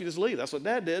gets tough, you just leave. That's what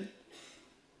Dad did.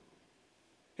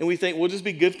 And we think we'll just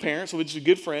be good parents, we'll just be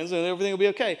good friends, and everything will be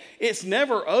okay. It's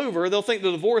never over. They'll think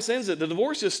the divorce ends it. The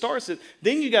divorce just starts it.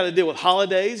 Then you got to deal with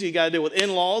holidays, you got to deal with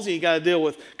in-laws, you got to deal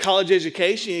with college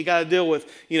education, you got to deal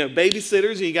with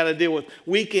babysitters, and you got to deal with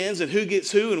weekends and who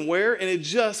gets who and where, and it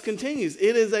just continues.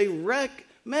 It is a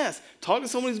mess. Talk to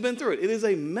someone who's been through it. It is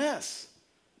a mess.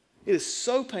 It is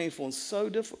so painful and so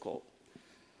difficult.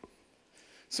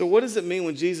 So what does it mean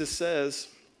when Jesus says,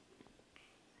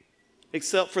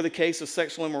 except for the case of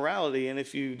sexual immorality, and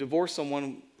if you divorce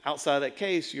someone outside that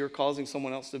case, you're causing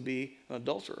someone else to be an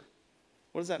adulterer?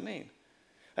 What does that mean?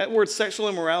 That word sexual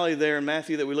immorality there in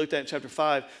Matthew that we looked at in chapter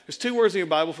 5, there's 2 words in your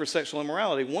Bible for sexual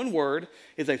immorality. One word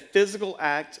is a physical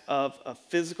act of a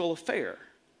physical affair.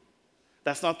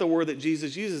 That's not the word that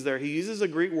Jesus uses there. He uses a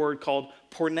Greek word called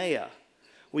porneia.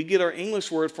 We get our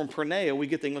English word from porneia. We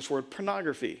get the English word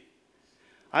pornography.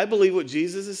 I believe what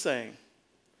Jesus is saying,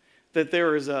 that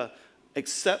there is an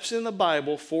exception in the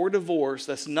Bible for divorce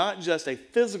that's not just a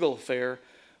physical affair,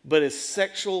 but is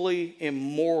sexual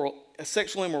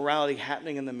immorality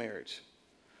happening in the marriage.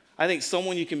 I think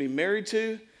someone you can be married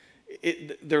to,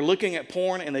 they're looking at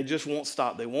porn and they just won't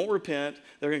stop. They won't repent.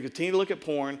 They're going to continue to look at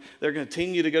porn. They're going to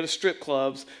continue to go to strip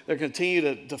clubs. They're going to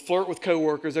continue to flirt with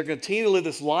coworkers. They're going to continue to live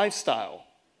this lifestyle.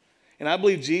 And I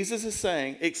believe Jesus is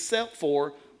saying,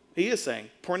 he is saying,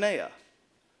 porneia,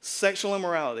 sexual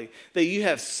immorality, that you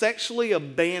have sexually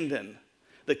abandoned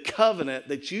the covenant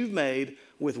that you've made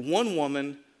with one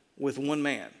woman, with one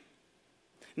man.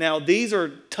 Now, these are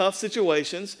tough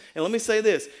situations, and let me say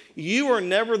this. You are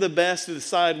never the best to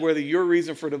decide whether your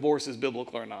reason for divorce is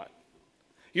biblical or not.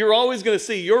 You're always going to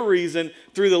see your reason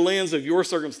through the lens of your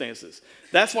circumstances.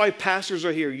 That's why pastors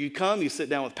are here. You come, you sit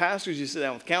down with pastors, you sit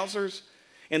down with counselors,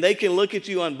 and they can look at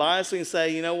you unbiasedly and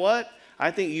say, you know what?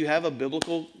 I think you have a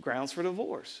biblical grounds for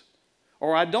divorce.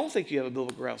 or I don't think you have a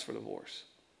biblical grounds for divorce.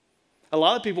 A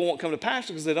lot of people won't come to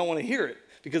pastor because they don't want to hear it,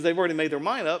 because they've already made their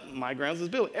mind up. My grounds is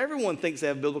biblical. Everyone thinks they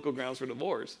have biblical grounds for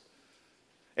divorce.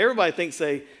 Everybody thinks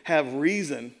they have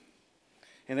reason,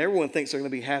 and everyone thinks they're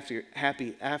going to be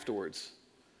happy afterwards.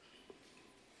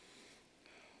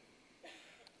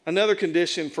 Another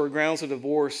condition for grounds of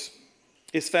divorce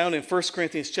is found in 1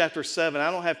 Corinthians chapter 7.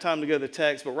 I don't have time to go to the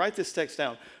text, but write this text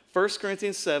down. 1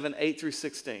 Corinthians 7, 8 through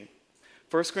 16.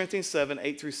 1 Corinthians 7,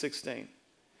 8 through 16.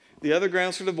 The other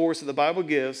grounds for divorce that the Bible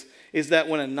gives is that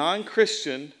when a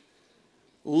non-Christian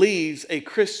leaves a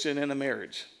Christian in a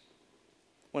marriage.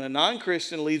 When a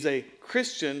non-Christian leaves a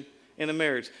Christian in a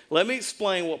marriage. Let me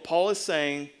explain what Paul is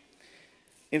saying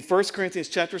in 1 Corinthians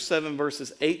chapter 7,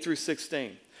 verses 8 through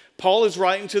 16. Paul is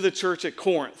writing to the church at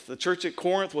Corinth. The church at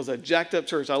Corinth was a jacked up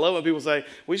church. I love when people say,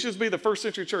 we should be the first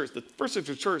century church. The first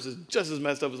century church is just as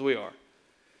messed up as we are.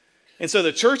 And so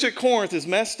the church at Corinth is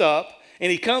messed up,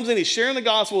 and he comes in, he's sharing the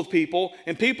gospel with people,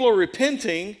 and people are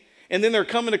repenting, and then they're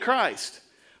coming to Christ.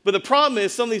 But the problem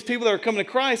is some of these people that are coming to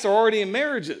Christ are already in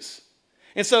marriages.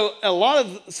 And so a lot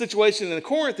of the situation in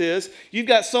Corinth is you've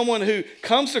got someone who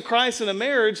comes to Christ in a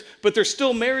marriage, but they're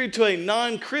still married to a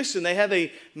non-Christian. They have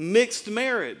a mixed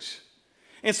marriage.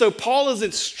 And so Paul is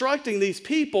instructing these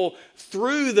people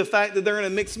through the fact that they're in a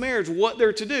mixed marriage what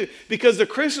they're to do. Because the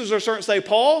Christians are starting to say,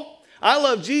 Paul, I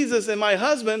love Jesus and my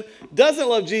husband doesn't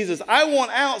love Jesus. I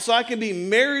want out so I can be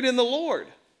married in the Lord.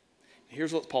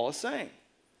 Here's what Paul is saying.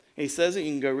 He says it,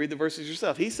 you can go read the verses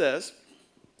yourself. He says,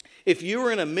 if you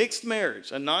are in a mixed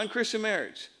marriage, a non-Christian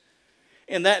marriage,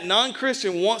 and that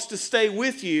non-Christian wants to stay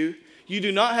with you, you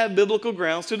do not have biblical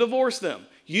grounds to divorce them.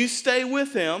 You stay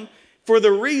with him for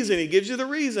the reason, he gives you the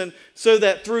reason, so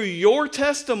that through your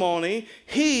testimony,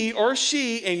 he or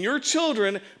she and your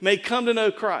children may come to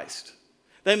know Christ.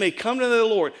 They may come to know the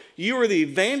Lord. You are the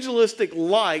evangelistic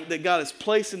light that God has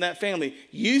placed in that family.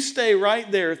 You stay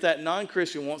right there if that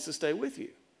non-Christian wants to stay with you.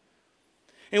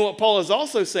 And what Paul is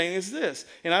also saying is this,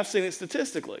 and I've seen it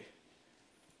statistically,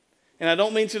 and I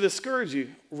don't mean to discourage you.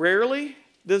 Rarely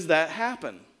does that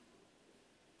happen.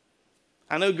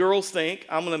 I know girls think,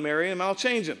 I'm going to marry him, I'll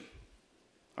change him.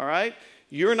 All right?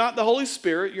 You're not the Holy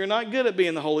Spirit. You're not good at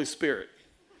being the Holy Spirit.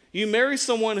 You marry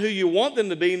someone who you want them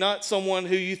to be, not someone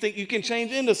who you think you can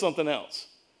change into something else.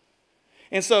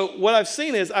 And so what I've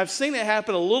seen is, I've seen it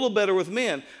happen a little better with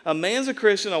men. A man's a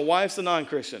Christian, a wife's a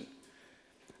non-Christian.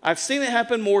 I've seen it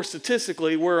happen more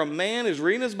statistically where a man is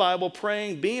reading his Bible,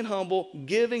 praying, being humble,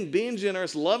 giving, being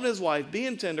generous, loving his wife,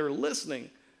 being tender, listening,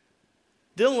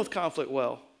 dealing with conflict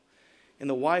well. And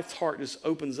the wife's heart just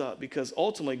opens up because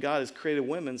ultimately God has created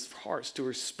women's hearts to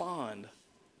respond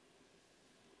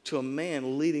to a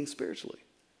man leading spiritually.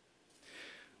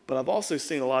 But I've also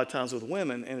seen a lot of times with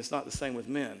women, and it's not the same with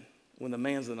men, when the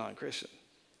man's the non-Christian.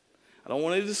 I don't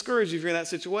want to discourage you if you're in that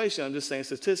situation. I'm just saying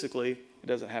statistically, it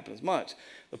doesn't happen as much.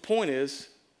 The point is,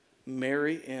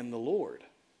 marry in the Lord.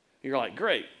 You're like,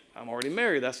 great, I'm already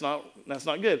married. That's not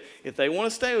good. If they want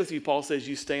to stay with you, Paul says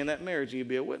you stay in that marriage and you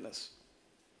be a witness.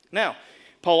 Now,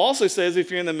 Paul also says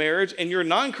if you're in the marriage and your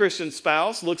non-Christian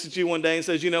spouse looks at you one day and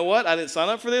says, you know what, I didn't sign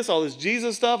up for this, all this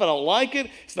Jesus stuff, I don't like it,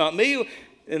 it's not me.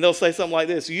 And they'll say something like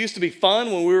this, you used to be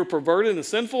fun when we were perverted and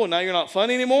sinful and now you're not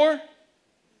fun anymore?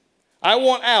 I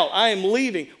want out. I am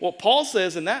leaving. What Paul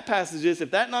says in that passage is if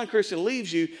that non-Christian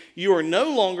leaves you, you are no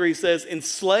longer, he says,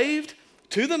 enslaved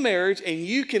to the marriage, and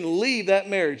you can leave that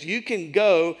marriage. You can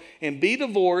go and be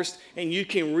divorced, and you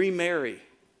can remarry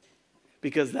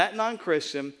because that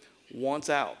non-Christian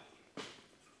wants out.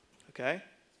 Okay?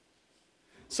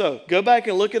 So go back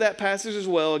and look at that passage as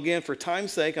well. Again, for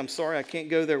time's sake, I'm sorry I can't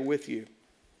go there with you.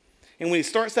 And when he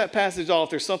starts that passage off,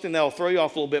 there's something that will throw you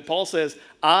off a little bit. Paul says,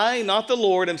 I, not the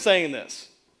Lord, am saying this.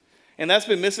 And that's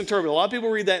been misinterpreted. A lot of people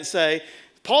read that and say,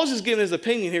 Paul's just giving his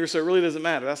opinion here, so it really doesn't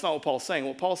matter. That's not what Paul's saying.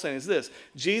 What Paul's saying is this.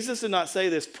 Jesus did not say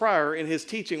this prior in his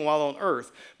teaching while on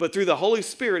earth, but through the Holy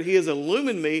Spirit, he has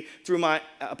illumined me through my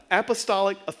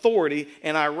apostolic authority,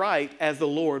 and I write as the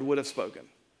Lord would have spoken.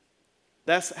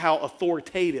 That's how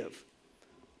authoritative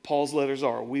Paul's letters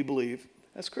are, we believe,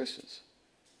 as Christians.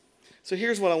 So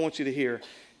here's what I want you to hear.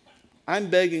 I'm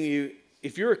begging you,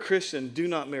 if you're a Christian, do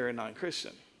not marry a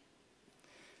non-Christian.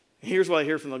 Here's what I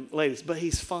hear from the ladies, but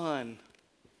he's fun.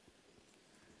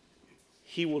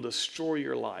 He will destroy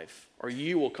your life, or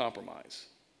you will compromise.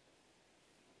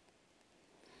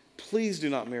 Please do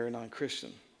not marry a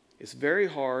non-Christian. It's very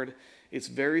hard. It's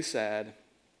very sad.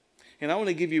 And I want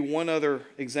to give you one other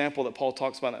example that Paul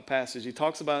talks about in that passage. He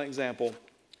talks about an example,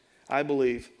 I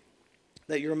believe,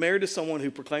 that you're married to someone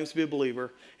who proclaims to be a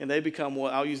believer, and they become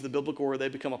what I'll use the biblical word, they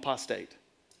become apostate.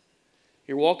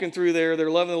 You're walking through there. They're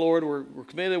loving the Lord. We're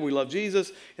committed. We love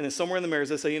Jesus. And then somewhere in the marriage,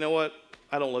 they say, you know what?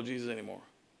 I don't love Jesus anymore.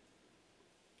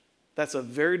 That's a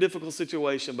very difficult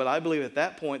situation, but I believe at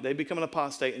that point they become an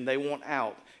apostate and they want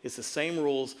out. It's the same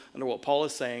rules under what Paul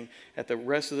is saying at the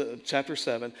rest of the chapter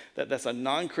 7, that's a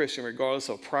non-Christian regardless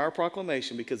of prior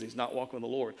proclamation because he's not walking with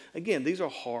the Lord. Again, these are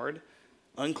hard,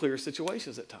 unclear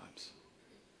situations at times.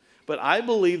 But I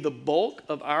believe the bulk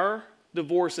of our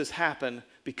divorces happen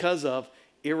because of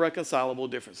irreconcilable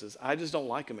differences. I just don't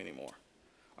like them anymore.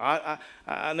 I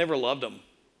never loved them.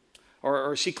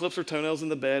 Or she clips her toenails in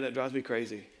the bed and it drives me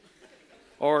crazy.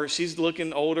 Or she's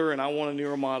looking older and I want a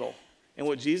newer model. And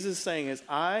what Jesus is saying is,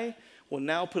 I will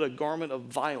now put a garment of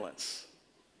violence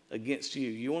against you.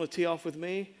 You want to tee off with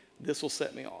me? This will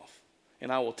set me off.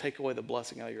 And I will take away the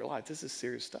blessing out of your life. This is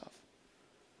serious stuff.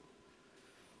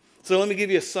 So let me give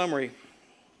you a summary.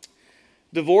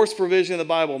 Divorce provision in the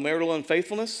Bible: marital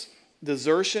unfaithfulness,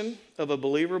 desertion of a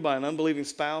believer by an unbelieving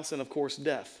spouse, and of course,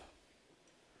 death.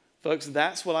 Folks,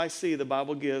 that's what I see the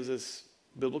Bible gives as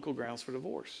biblical grounds for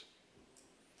divorce.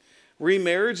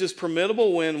 Remarriage is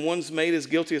permissible when one's mate is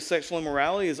guilty of sexual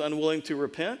immorality, is unwilling to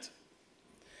repent.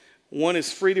 One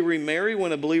is free to remarry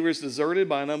when a believer is deserted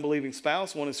by an unbelieving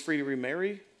spouse. One is free to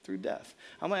remarry through death.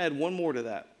 I'm going to add one more to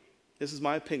that. This is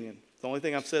my opinion. The only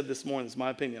thing I've said this morning is my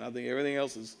opinion. I think everything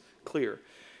else is clear.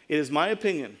 It is my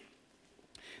opinion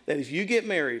that if you get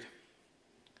married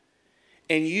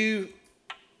and you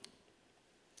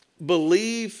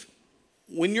believe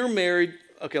when you're married,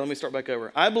 okay, let me start back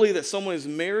over. I believe that someone is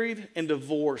married and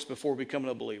divorced before becoming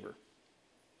a believer.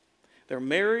 They're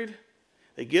married,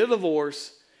 they get a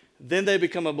divorce, then they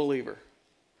become a believer.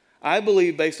 I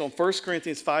believe, based on 1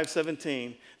 Corinthians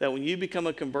 5:17, that when you become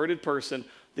a converted person,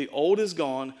 the old is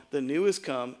gone, the new has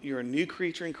come, you're a new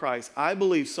creature in Christ. I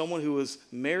believe someone who is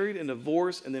married and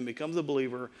divorced and then becomes a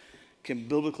believer can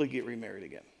biblically get remarried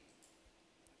again.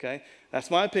 Okay?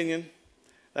 That's my opinion.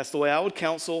 That's the way I would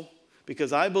counsel,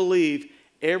 because I believe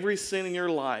every sin in your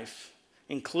life,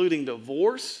 including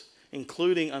divorce,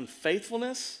 including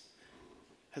unfaithfulness,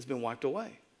 has been wiped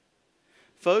away.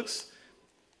 Folks,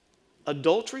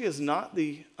 adultery is not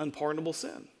the unpardonable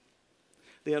sin.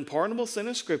 The unpardonable sin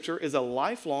in Scripture is a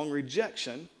lifelong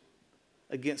rejection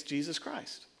against Jesus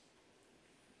Christ.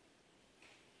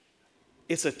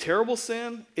 It's a terrible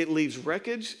sin. It leaves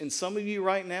wreckage. And some of you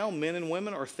right now, men and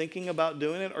women, are thinking about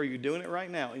doing it, or you're doing it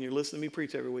right now, and you're listening to me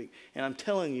preach every week. And I'm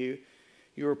telling you,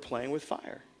 you are playing with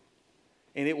fire.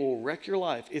 And it will wreck your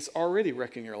life. It's already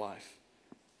wrecking your life.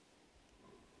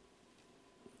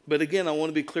 But again, I want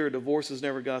to be clear, divorce is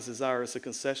never God's desire. It's a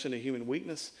concession to human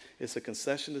weakness. It's a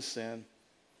concession to sin.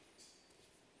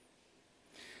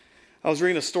 I was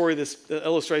reading a story, this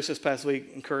illustration this past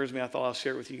week encouraged me. I thought I'll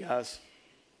share it with you guys.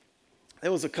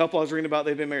 There was a couple I was reading about.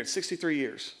 They've been married 63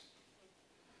 years.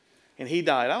 And he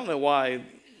died. I don't know why. It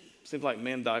seems like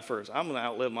men die first. I'm going to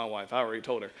outlive my wife. I already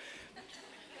told her.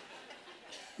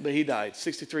 But he died,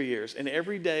 63 years. And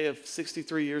every day of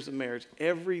 63 years of marriage,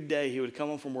 every day he would come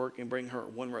home from work and bring her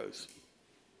one rose.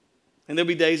 And there'd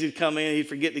be days he'd come in, he'd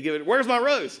forget to give it. Where's my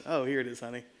rose? Oh, here it is,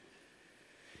 honey.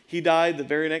 He died. The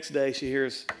very next day, she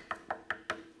hears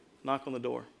knock on the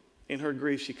door. In her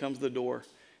grief, she comes to the door.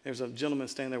 There's a gentleman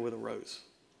standing there with a rose.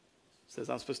 Says,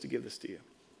 I'm supposed to give this to you.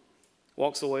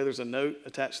 Walks away. There's a note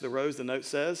attached to the rose. The note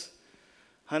says,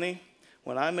 honey,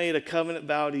 when I made a covenant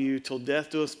vow to you till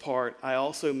death do us part, I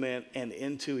also meant an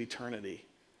into eternity.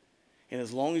 And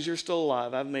as long as you're still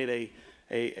alive, I've made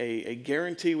a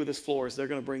guarantee with this florist. They're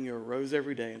going to bring you a rose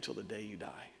every day until the day you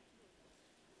die.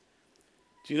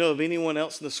 Do you know of anyone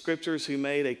else in the Scriptures who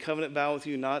made a covenant vow with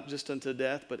you, not just unto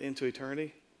death, but into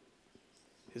eternity?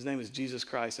 His name is Jesus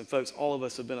Christ. And folks, all of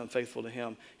us have been unfaithful to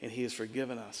him, and he has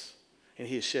forgiven us. And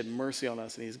he has shed mercy on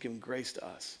us, and he has given grace to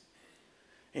us.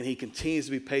 And he continues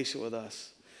to be patient with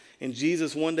us. And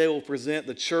Jesus one day will present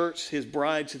the church, his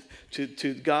bride,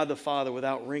 to God the Father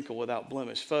without wrinkle, without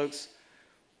blemish. Folks,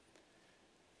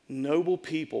 noble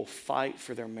people fight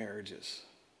for their marriages.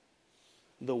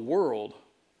 The world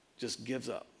just gives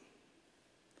up.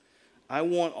 I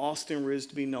want Austin Ridge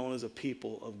to be known as a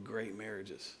people of great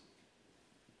marriages.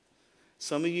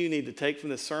 Some of you need to take from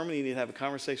this sermon, you need to have a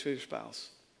conversation with your spouse.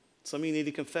 Some of you need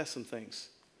to confess some things.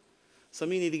 Some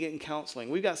of you need to get in counseling.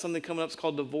 We've got something coming up, it's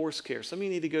called divorce care. Some of you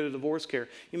need to go to divorce care.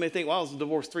 You may think, well, I was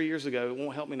divorced 3 years ago. It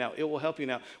won't help me now. It will help you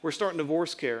now. We're starting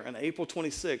divorce care on April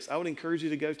 26th. I would encourage you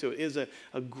to go to it. It is a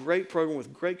great program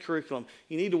with great curriculum.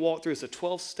 You need to walk through. It's a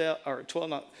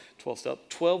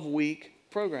 12-week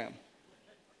program.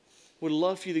 Would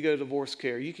love for you to go to divorce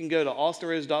care. You can go to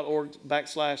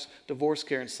austinridge.org/divorce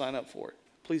care and sign up for it.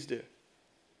 Please do.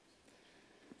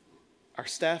 Our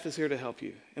staff is here to help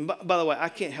you. And by the way, I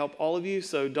can't help all of you,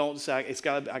 so don't say I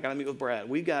got to meet with Brad.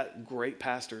 We've got great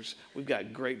pastors. We've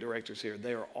got great directors here.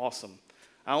 They are awesome.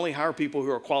 I only hire people who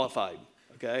are qualified,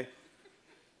 okay?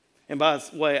 And by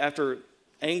the way, after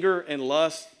anger and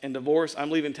lust and divorce, I'm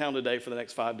leaving town today for the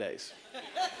next 5 days.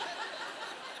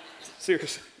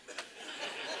 Seriously.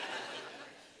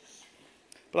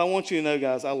 But I want you to know,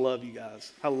 guys, I love you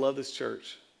guys. I love this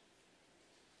church.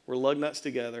 We're lug nuts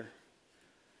together.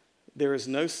 There is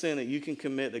no sin that you can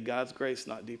commit that God's grace is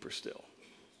not deeper still.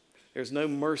 There's no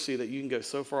mercy that you can go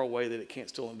so far away that it can't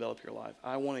still envelop your life.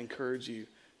 I want to encourage you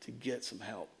to get some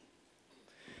help.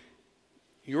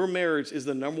 Your marriage is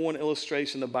the number one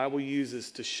illustration the Bible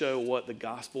uses to show what the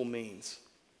gospel means.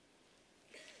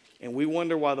 And we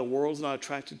wonder why the world's not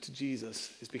attracted to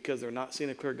Jesus. It's because they're not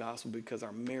seeing a clear gospel, because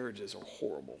our marriages are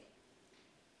horrible.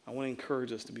 I want to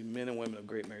encourage us to be men and women of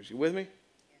great marriage. You with me?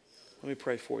 Let me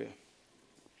pray for you.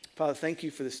 Father, thank you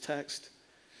for this text.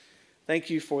 Thank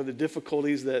you for the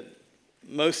difficulties that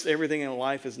most everything in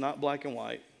life is not black and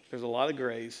white. There's a lot of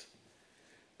grays.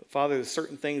 But Father, there's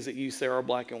certain things that you say are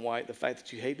black and white. The fact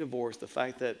that you hate divorce, the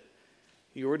fact that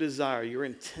your desire, your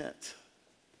intent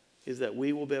is that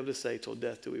we will be able to say, till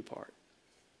death do we part.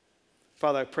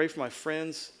 Father, I pray for my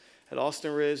friends at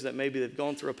Austin Ridge that maybe they've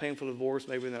gone through a painful divorce,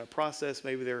 maybe they're in a process,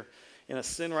 maybe they're in a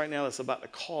sin right now that's about to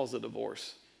cause a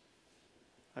divorce.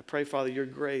 I pray, Father, your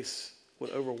grace would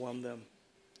overwhelm them.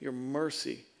 Your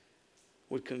mercy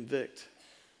would convict.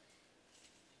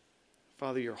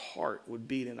 Father, your heart would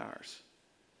beat in ours.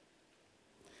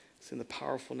 It's in the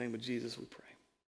powerful name of Jesus we pray.